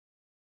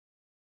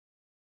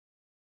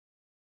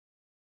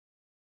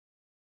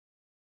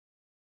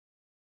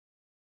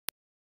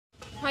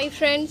Hi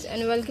friends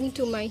and welcome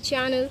to my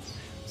channel.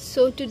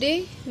 So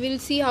today we'll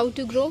see how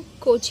to grow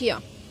kochia.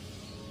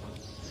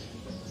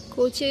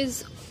 Kochia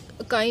is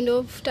a kind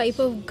of type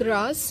of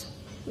grass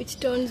which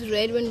turns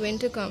red when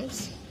winter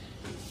comes.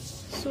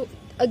 So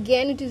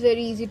again it is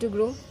very easy to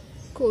grow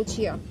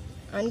kochia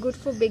and good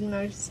for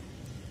beginners.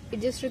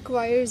 It just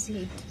requires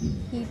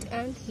heat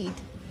and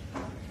heat.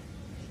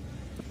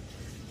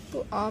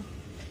 तो आप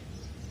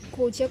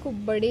कोचिया को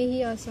बड़े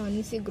ही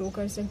आसानी से grow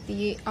कर सकती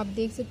है। आप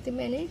देख सकते हैं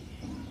मैंने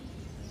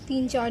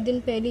 3-4 दिन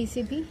पहले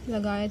इसे भी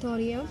लगाया था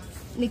और ये अब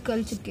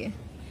निकल चुके हैं।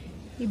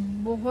 ये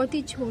बहुत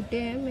ही छोटे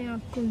हैं, मैं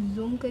आपको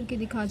जूम करके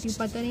दिखाती हूँ।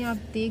 पता नहीं आप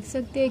देख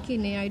सकते हैं कि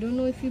नहीं। I don't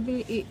know if you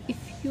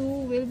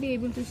will be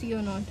able to सी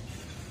और not.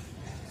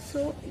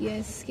 So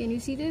yes, can you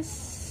see this?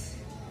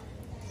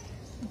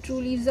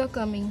 True leaves are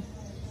coming.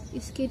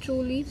 इसके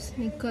ट्रू लीव्स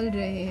निकल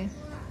रहे हैं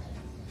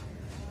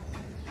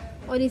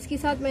और इसके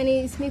साथ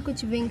मैंने इसमें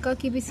कुछ विंका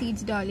के भी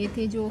सीड्स डाले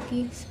थे जो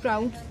कि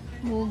स्प्राउट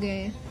हो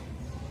गए हैं।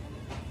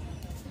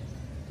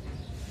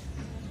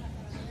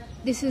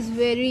 This is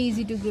very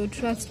easy to grow,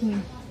 trust me.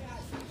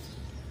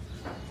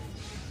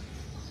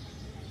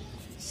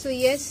 So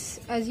yes,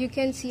 as you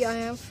can see I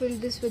have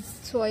filled this with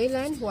soil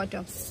and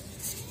water.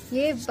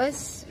 ये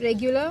बस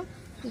रेगुलर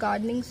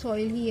गार्डनिंग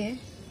सॉइल ही है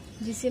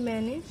जिसे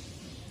मैंने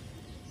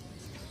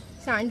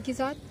सैंड के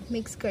साथ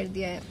मिक्स कर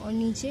दिया है और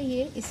नीचे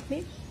ये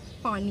इसमें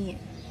पानी है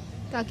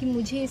ताकि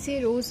मुझे इसे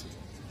रोज़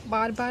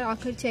बार बार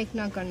आकर चेक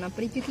ना करना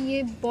पड़े, क्योंकि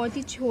ये बहुत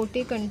ही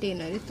छोटे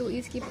कंटेनर है। तो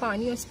इसके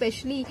पानी, और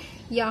स्पेशली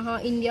यहाँ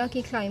इंडिया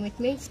के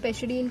क्लाइमेट में,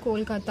 स्पेशली इन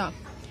कोलकाता,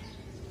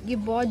 ये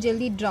बहुत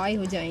जल्दी ड्राई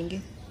हो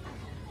जाएंगे।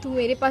 तो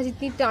मेरे पास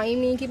इतनी टाइम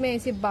नहीं कि मैं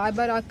इसे बार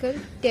बार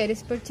आकर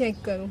टेरेस पर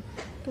चेक करूँ,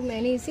 तो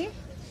मैंने इसे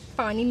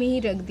पानी में ही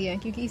रख दिया है,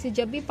 क्योंकि इसे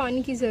जब भी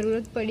पानी की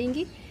ज़रूरत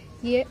पड़ेगी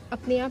ये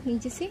अपने आप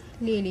नीचे से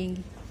ले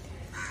लेंगी।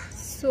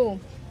 So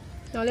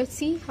now let's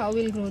see how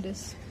will grow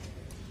this.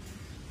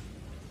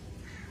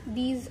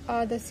 These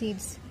are the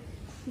seeds.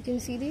 You can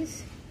see these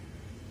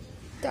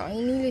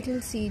tiny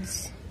little seeds.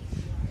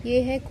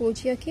 ये है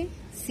कोचिया के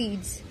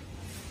seeds।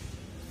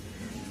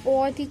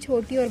 बहुत ही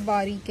छोटी और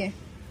बारीक है,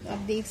 आप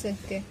देख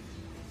सकते हैं।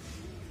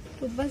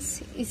 तो बस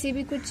इसे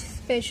भी कुछ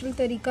स्पेशल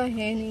तरीका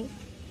है नहीं,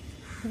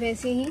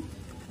 वैसे ही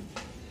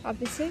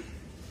आप इसे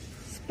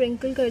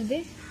स्प्रिंकल कर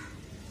दें।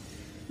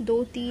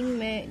 2-3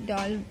 मैं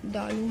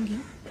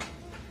डालूंगी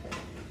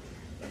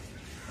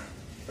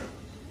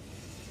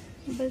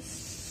बस।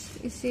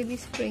 इसे भी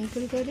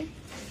स्प्रिंकल करें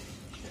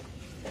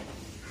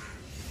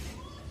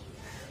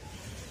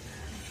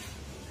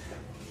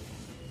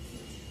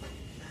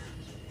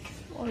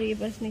और ये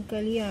बस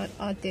निकल ही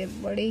आते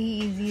हैं। बड़े ही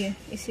इजी है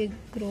इसे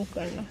ग्रो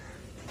करना।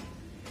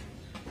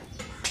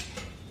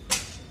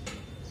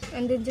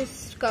 And then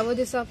just cover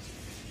this up,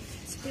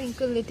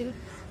 sprinkle little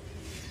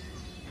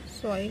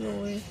soil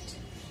over it.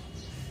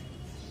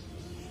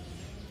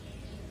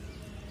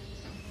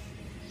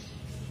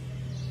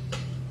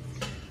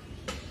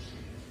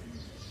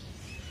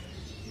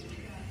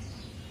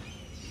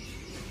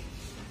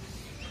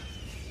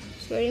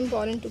 Very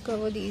important to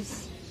cover these.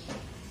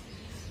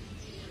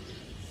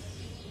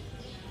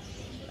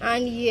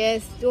 And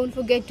yes, don't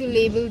forget to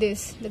label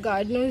this. The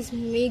gardeners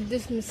make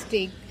this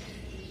mistake.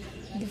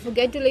 They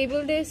forget to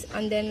label this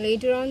and then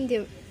later on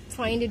they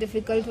find it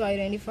difficult to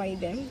identify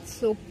them.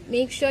 So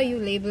make sure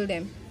you label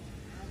them.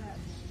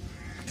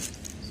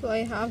 So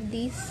I have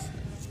these.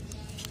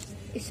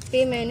 इस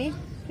पे मैंने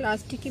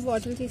plastic की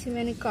bottle से इसे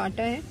मैंने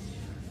काटा है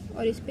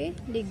और इस पे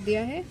लिख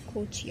दिया है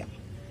कोचिया।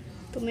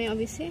 तो मैं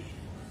अब इसे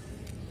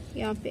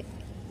यहाँ पे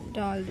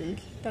डाल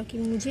दूँगी ताकि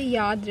मुझे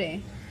याद रहे।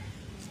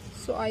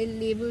 सो आई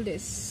label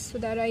this so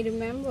that I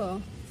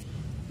remember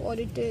what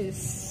it is.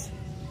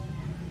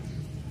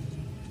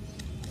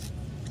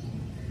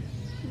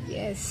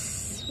 Yes,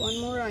 one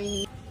more I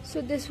need.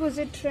 So this was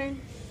it friend,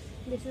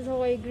 this is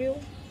how I Guru.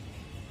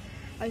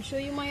 I'll show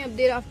you my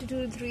update after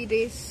 2 to 3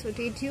 days, so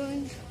stay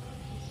tuned.